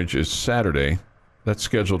scrimmage is Saturday. That's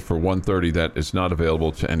scheduled for 1:30. That is not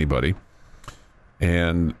available to anybody.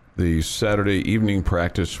 And the Saturday evening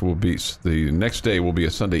practice will be... The next day will be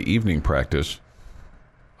a Sunday evening practice.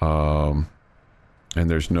 And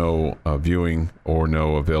there's no viewing or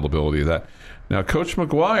no availability of that. Now, Coach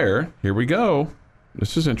McGuire, here we go.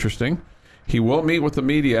 This is interesting. He will meet with the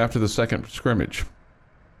media after the second scrimmage.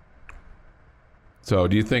 So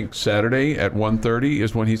do you think Saturday at 1:30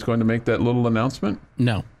 is when he's going to make that little announcement?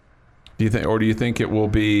 No. Do you think it will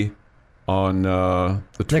be on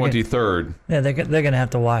the 23rd. They're going to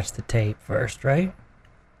have to watch the tape first, right?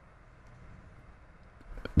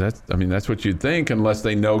 That's what you'd think, unless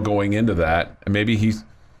they know going into that. And maybe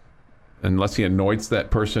unless he anoints that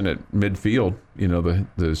person at midfield,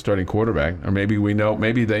 the starting quarterback, or maybe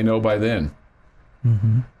they know by then.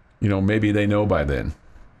 Mm-hmm. Maybe they know by then.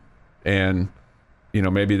 And,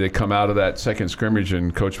 maybe they come out of that second scrimmage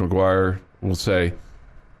and Coach McGuire will say,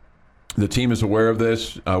 the team is aware of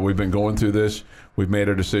this. We've been going through this. We've made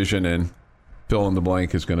our decision, and fill in the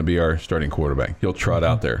blank is going to be our starting quarterback. He'll trot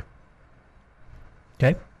out there.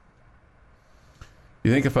 Okay.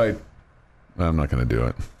 You think I'm not going to do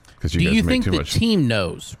it because do you think the team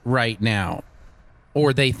knows right now,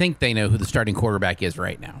 or they think they know who the starting quarterback is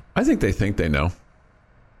right now? I think they know.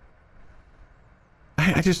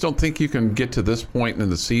 I just don't think you can get to this point in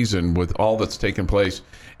the season with all that's taken place.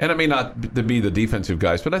 And I may not to be the defensive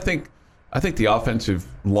guys, but I think the offensive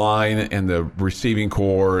line and the receiving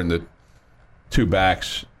core and the two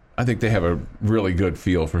backs, I think they have a really good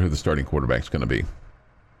feel for who the starting quarterback's going to be.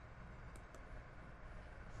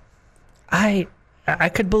 I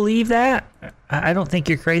could believe that. I don't think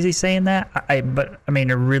you're crazy saying that. I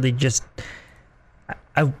really just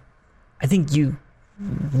I think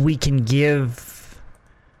we can give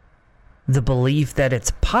the belief that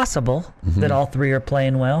it's possible that all three are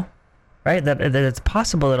playing well, right? That it's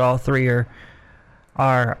possible that all three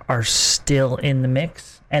are still in the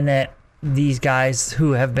mix, and that these guys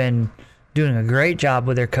who have been doing a great job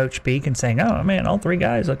with their coach speak and saying, "Oh man, all three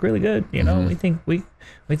guys look really good." We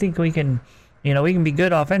think we can, we can be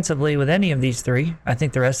good offensively with any of these three. I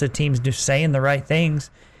think the rest of the team's just saying the right things.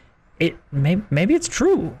 Maybe it's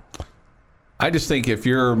true. I just think if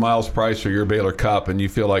you're Miles Price or you're Baylor Cupp and you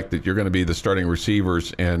feel like that you're going to be the starting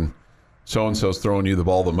receivers and so-and-so's throwing you the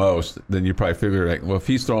ball the most, then you probably figure, well, if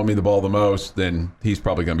he's throwing me the ball the most, then he's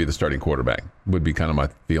probably going to be the starting quarterback, would be kind of my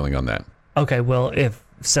feeling on that. Okay, well, if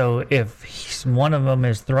one of them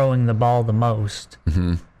is throwing the ball the most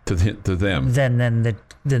to them, then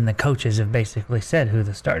the coaches have basically said who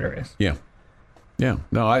the starter is. Yeah.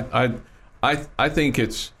 No, I think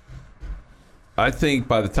it's... I think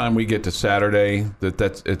by the time we get to Saturday,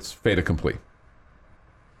 it's fait accompli.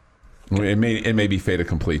 It may be fait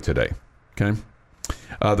accompli today. Okay.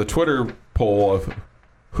 The Twitter poll of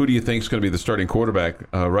who do you think is going to be the starting quarterback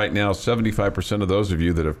right now? 75% of those of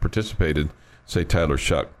you that have participated say Tyler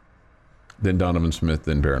Shuck, then Donovan Smith,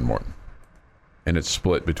 then Baron Morton, and it's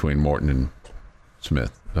split between Morton and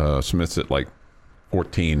Smith. Smith's at like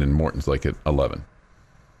 14 and Morton's like at 11,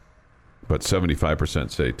 but 75%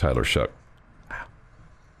 say Tyler Shuck.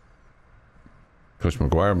 Coach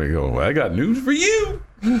McGuire may go, well, I got news for you.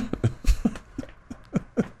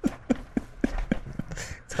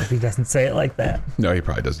 So he doesn't say it like that. No, he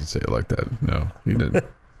probably doesn't say it like that. No, he didn't.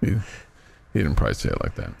 he didn't probably say it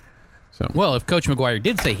like that. So, well, if Coach McGuire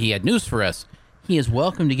did say he had news for us, he is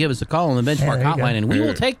welcome to give us a call on the Benchmark hotline, and we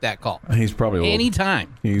will take that call. He's probably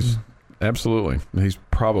anytime. He's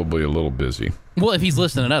probably a little busy. Well, if he's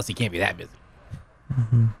listening to us, he can't be that busy.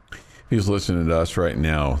 Mm-hmm. He's listening to us right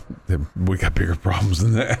now. We got bigger problems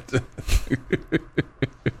than that.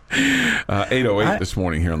 8:08 this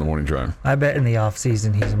morning here on the Morning Drive. I bet in the off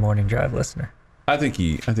season he's a Morning Drive listener. I think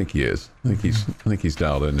he is. I think he's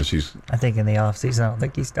dialed in. I think in the off season, I don't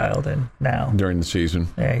think he's dialed in now. During the season,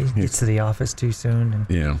 yeah, he gets to the office too soon, and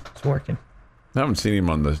it's working. I haven't seen him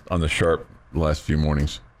on the sharp the last few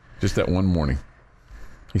mornings. Just that one morning,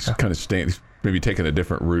 he's kind of staying. He's maybe taking a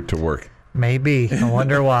different route to work. Maybe. I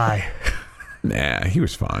wonder why. Nah, he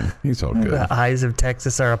was fine. He's all good. The eyes of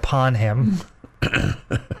Texas are upon him.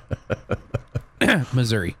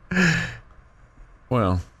 Missouri.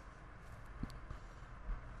 Well,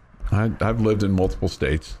 I've lived in multiple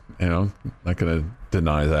states. Not going to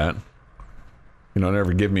deny that.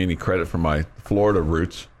 Never give me any credit for my Florida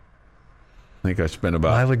roots. I think I spent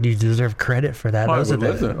about... Why would you deserve credit for that? Those are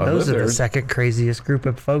the second craziest group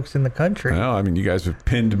of folks in the country. Well, you guys have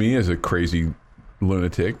pinned me as a crazy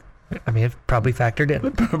lunatic. It probably factored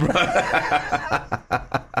in.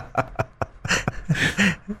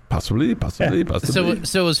 Possibly.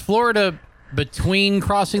 So was Florida between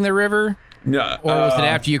crossing the river? No. Or was it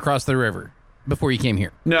after you crossed the river? Before you came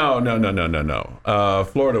here? No.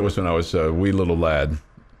 Florida was when I was a wee little lad,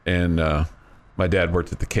 and my dad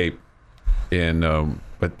worked at the Cape.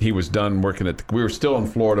 But he was done working we were still in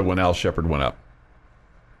Florida when Al Shepard went up.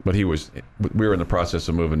 But we were in the process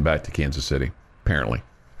of moving back to Kansas City, apparently.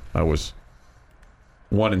 I was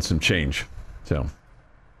one and some change. So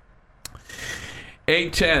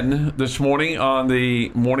 8:10 this morning on the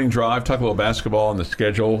Morning Drive. Talk a little basketball on the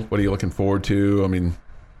schedule. What are you looking forward to?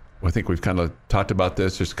 I think we've kind of talked about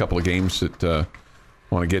this. There's a couple of games that I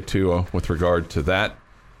want to get to with regard to that.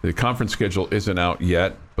 The conference schedule isn't out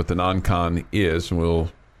yet, but the non-con is, and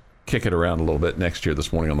we'll kick it around a little bit next year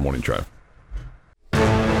this morning on the Morning Drive.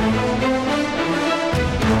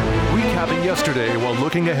 Recapping yesterday while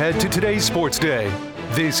looking ahead to today's sports day.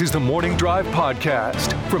 This is the Morning Drive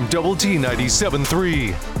podcast from Double T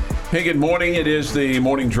 97.3. Hey, good morning. It is the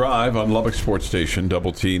Morning Drive on Lubbock Sports Station,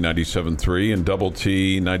 Double T 97.3 and Double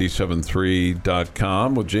T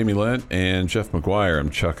 97.3.com with Jamie Lent and Jeff McGuire. I'm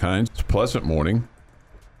Chuck Heinz. It's a pleasant morning.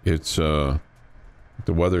 It's the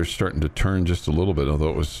weather's starting to turn just a little bit, although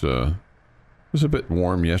it was a bit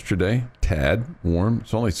warm yesterday. Tad warm.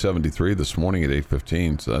 It's only 73 this morning at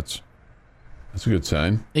 8:15, so that's a good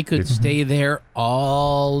sign. It could stay there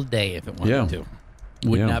all day if it wanted to.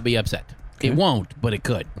 Would not be upset. Okay. It won't, but it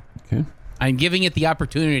could. Okay. I'm giving it the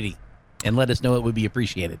opportunity, and let us know it would be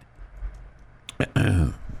appreciated.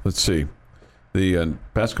 Let's see. The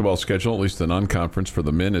basketball schedule, at least the non-conference for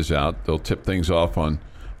the men, is out. They'll tip things off on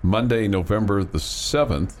Monday, November the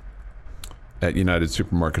 7th at United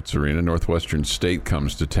Supermarkets Arena. Northwestern State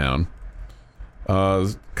comes to town.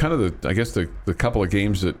 The couple of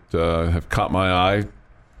games that have caught my eye.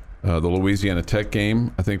 The Louisiana Tech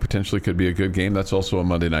game, I think potentially could be a good game. That's also a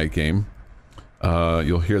Monday night game.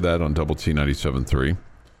 You'll hear that on Double T 97.3.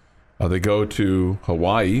 They go to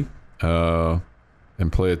Hawaii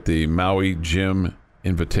and play at the Maui Jim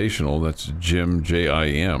Invitational. That's Jim,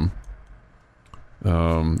 J-I-M.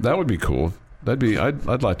 That would be cool.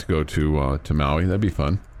 I'd like to go to Maui. That'd be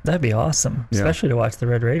fun. That'd be awesome, especially to watch the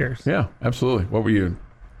Red Raiders. Yeah, absolutely. What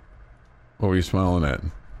were you smiling at?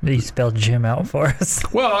 You spelled Jim out for us.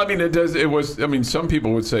 Well, I mean, some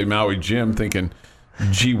people would say Maui Jim thinking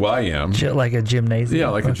G-Y-M. Like a gymnasium. Yeah,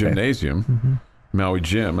 like a gymnasium. Mm-hmm. Maui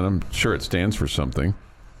Jim, and I'm sure it stands for something.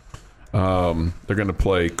 They're going to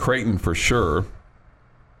play Creighton for sure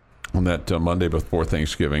on that Monday before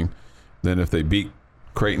Thanksgiving. Then if they beat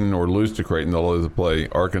Creighton or lose to Creighton, they'll either play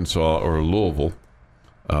Arkansas or Louisville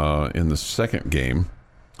in the second game.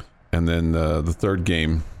 And then the third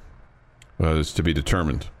game is to be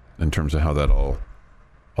determined in terms of how that all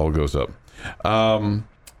goes up.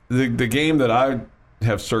 The game that I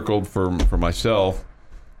have circled for myself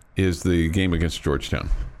is the game against Georgetown.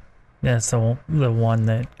 Yeah, so the one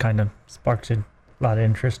that kind of sparked a lot of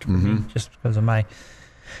interest for me, just because of my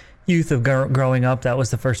youth of growing up. That was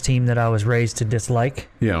the first team that I was raised to dislike.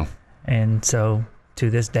 Yeah. And so to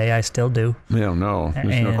this day, I still do. Yeah, no,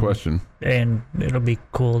 there's no question. And it'll be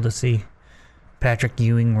cool to see Patrick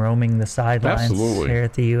Ewing roaming the sidelines here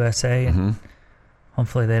at the USA. And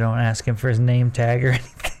hopefully they don't ask him for his name tag or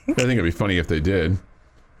anything. I think it'd be funny if they did.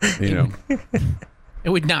 You know, it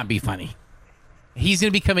would not be funny. He's going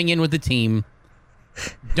to be coming in with the team.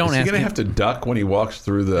 Don't ask him. Is he going to have to duck when he walks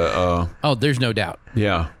through the... Oh, there's no doubt.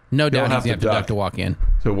 Yeah. No doubt he's going to have to duck to walk in.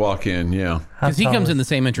 To walk in, yeah. Because he comes in the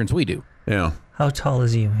same entrance we do. Yeah. How tall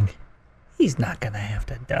is Ewing? He's not going to have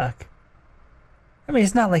to duck. I mean,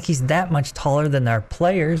 it's not like he's that much taller than our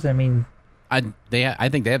players. I mean... I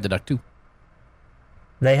think they have to duck, too.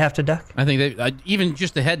 They have to duck? I think they... even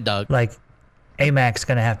just the head duck. Like, AMAC's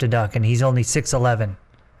going to have to duck, and he's only 6'11".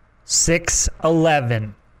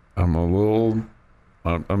 6'11".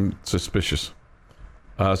 I'm suspicious.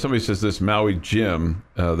 Somebody says this Maui Jim,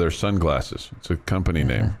 their sunglasses. It's a company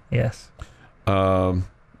name. Yes.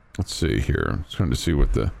 Let's see here. I'm just trying to see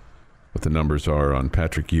what the numbers are on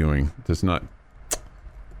Patrick Ewing. Let's see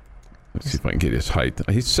if I can get his height.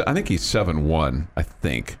 I think he's 7'1", I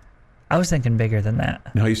think. I was thinking bigger than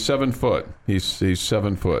that. No, he's 7 foot. He's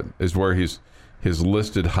 7 foot is where his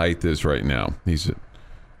listed height is right now. He's at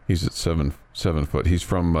 7 foot. He's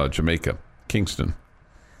from Jamaica, Kingston.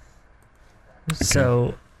 Okay.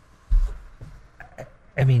 So,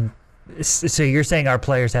 I mean, so you're saying our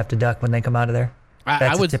players have to duck when they come out of there?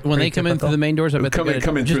 I would when they come in through the main doors. I bet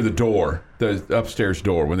come in through the door, the upstairs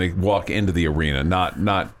door when they walk into the arena, not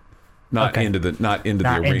into the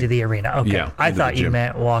arena. Into the arena. Okay. Yeah, I thought you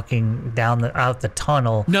meant walking down out the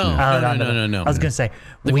tunnel. No. I was gonna say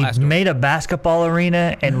we made a basketball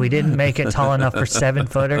arena and we didn't make it tall enough for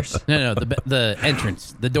 7-footers. No. The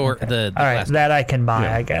entrance, the door, the all right, that I can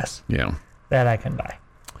buy, I guess. Yeah. That I can buy.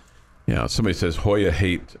 Yeah. Somebody says Hoya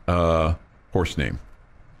hate horse name.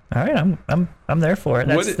 All right, I'm there for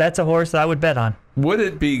it. That's a horse I would bet on. Would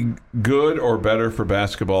it be good or better for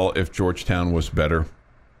basketball if Georgetown was better?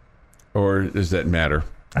 Or does that matter?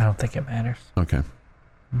 I don't think it matters. Okay.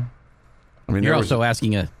 I mean, you're also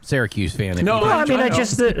asking a Syracuse fan. I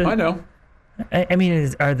know. I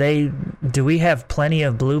mean, do we have plenty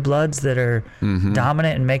of blue bloods that are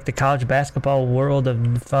dominant and make the college basketball world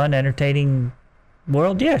a fun, entertaining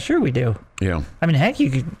world, yeah, sure we do. Yeah. I mean, heck,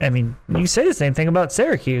 you say the same thing about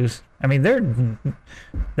Syracuse. I mean,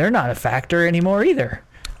 they're not a factor anymore either.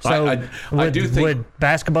 So I do think, would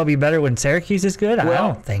basketball be better when Syracuse is good? Well, I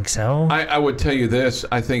don't think so. I would tell you this.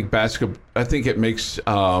 I think it makes.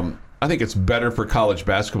 I think it's better for college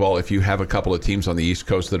basketball if you have a couple of teams on the East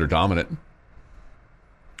Coast that are dominant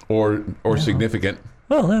or significant.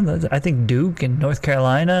 Well, then I think Duke and North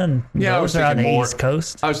Carolina and those are on the East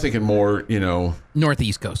Coast. I was thinking more,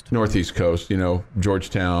 Northeast Coast. Northeast Coast,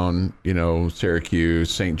 Georgetown,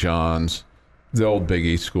 Syracuse, St. John's, the old Big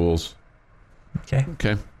East schools. Okay.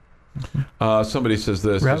 Somebody says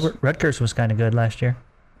this. Rutgers was kind of good last year.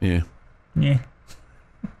 Yeah. Yeah.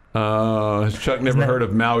 Has Chuck never heard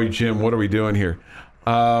of Maui Jim? What are we doing here?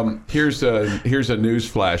 Here's a news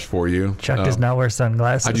flash for you. Chuck does not wear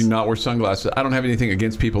sunglasses. I do not wear sunglasses. I don't have anything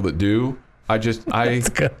against people that do. That's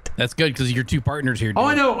good. That's good because your two partners here. Oh,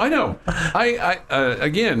 I know.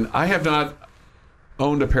 I have not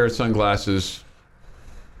owned a pair of sunglasses.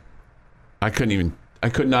 I could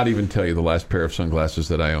not even tell you the last pair of sunglasses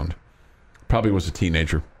that I owned. Probably was a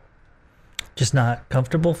teenager. Just not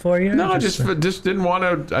comfortable for you? No, I just didn't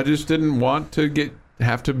want to. I just didn't want to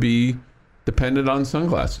have to be dependent on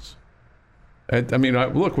sunglasses.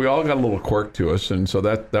 Look, we all got a little quirk to us, and so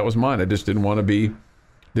that was mine. I just didn't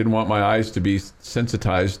want my eyes to be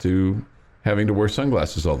sensitized to having to wear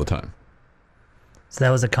sunglasses all the time. So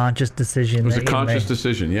that was a conscious decision. It was a conscious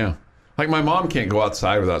decision, yeah. Like my mom can't go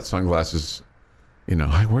outside without sunglasses.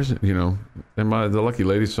 Where's it? And the Lucky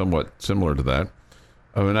Lady's somewhat similar to that.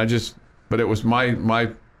 But it was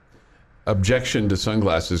my objection to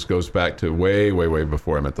sunglasses goes back to way, way, way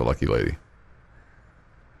before I met the Lucky Lady.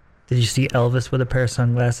 Did you see Elvis with a pair of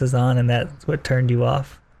sunglasses on, and that's what turned you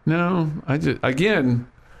off? No,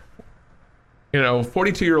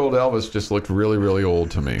 42-year-old Elvis just looked really, really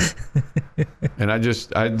old to me. And it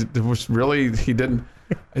just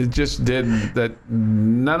did that.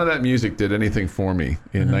 None of that music did anything for me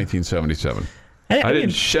in 1977. I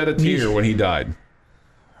didn't shed a tear when he died.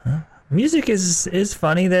 Music is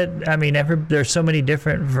funny that, there's so many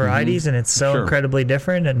different varieties and it's so incredibly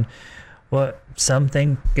different, and what some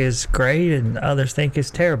think is great and others think is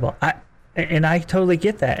terrible. I totally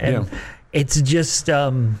get that. And it's just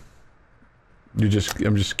I'm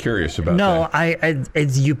just curious about that.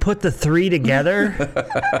 It's you put the three together,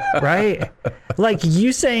 right? Like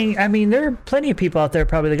you saying, there are plenty of people out there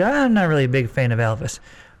probably like, I'm not really a big fan of Elvis.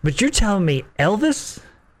 But you're telling me Elvis,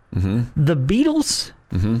 the Beatles,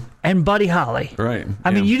 and Buddy Holly. Right.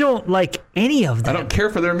 You don't like any of them. I don't care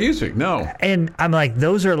for their music, no. And I'm like,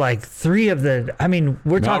 those are like three of the,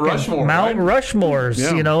 we're talking Rushmore, Mount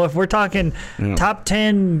Rushmores, if we're talking top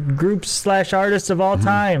 10 groups / artists of all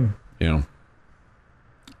time. Yeah.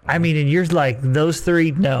 And you're like, those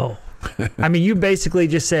three, no. You basically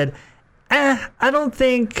just said, I don't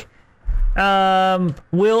think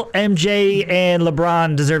Will, MJ, and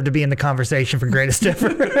LeBron deserve to be in the conversation for greatest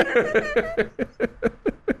ever.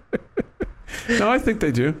 No, I think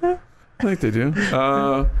they do.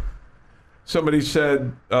 Somebody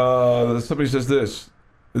says this.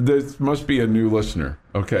 This must be a new listener.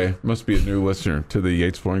 Okay, must be a new listener to the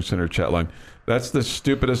Yates Flooring Center chat line. That's the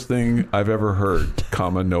stupidest thing I've ever heard,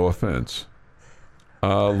 no offense.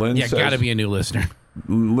 Lynn says, gotta be a new listener.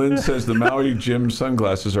 Lynn says the Maui Jim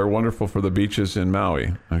sunglasses are wonderful for the beaches in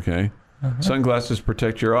Maui. Okay. Sunglasses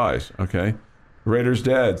protect your eyes. Okay. Raiders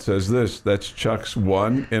dad says this. That's Chuck's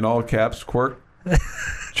one in all caps quirk.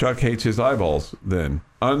 Chuck hates his eyeballs then.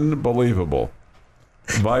 Unbelievable.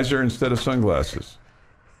 Visor instead of sunglasses.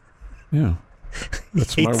 Yeah.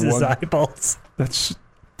 That's he hates his eyeballs. That's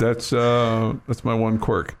my one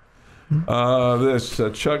quirk.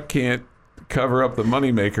 Chuck can't cover up the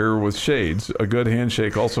moneymaker with shades. A good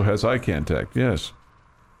handshake also has eye contact. Yes.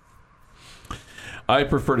 I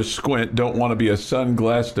prefer to squint. Don't want to be a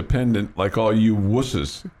sunglass dependent like all you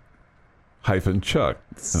wusses. Chuck.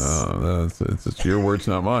 It's your words,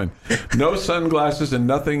 not mine. No sunglasses and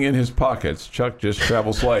nothing in his pockets. Chuck just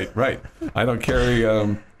travels light. Right. I don't carry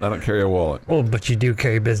a wallet. Oh, but you do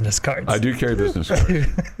carry business cards. I do carry business cards.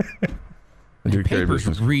 The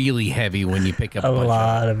paper's really heavy when you pick up a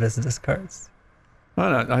lot of business cards.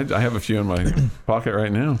 I have a few in my pocket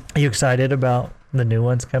right now. Are you excited about the new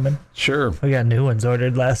ones coming? Sure. We got new ones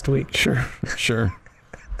ordered last week. Sure.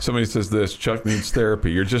 Somebody says this, Chuck needs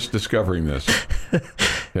therapy. You're just discovering this.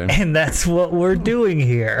 Okay. And that's what we're doing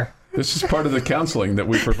here. This is part of the counseling that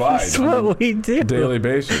we provide. That's what we do. On a daily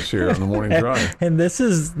basis here on the Morning Drive. And this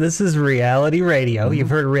is reality radio. You've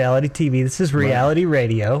heard reality TV. This is reality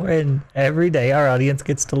radio. And every day our audience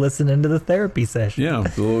gets to listen into the therapy session. Yeah.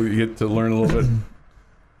 You get to learn a little bit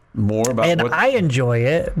more about And what I enjoy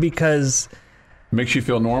it because makes you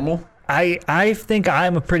feel normal? I think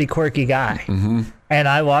I'm a pretty quirky guy. Mm-hmm. And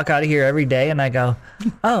I walk out of here every day and I go,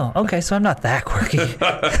 oh, okay, so I'm not that quirky.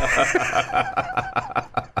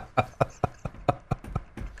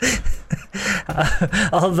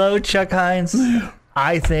 Although, Chuck Heinz,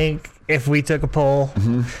 I think if we took a poll,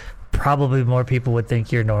 probably more people would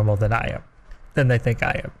think you're normal than they think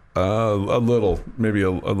I am. A little, maybe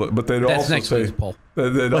a little, but they'd That's also next say, week's poll.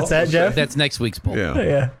 What's that, Jeff? That's next week's poll.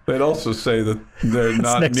 Yeah. They'd also say that they're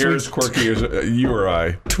not next near week's as quirky as you or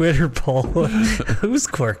I. Twitter poll. Who's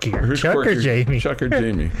quirkier, Chuck or Jamie? Chuck or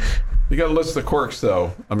Jamie. You got to list the quirks,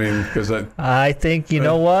 though. I mean, because I think, you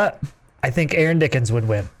know what? I think Aaron Dickens would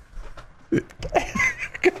win.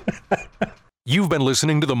 You've been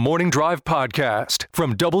listening to the Morning Drive podcast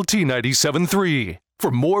from Double T 97.3.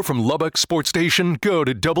 For more from Lubbock Sports Station, go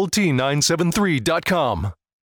to doublet973.com.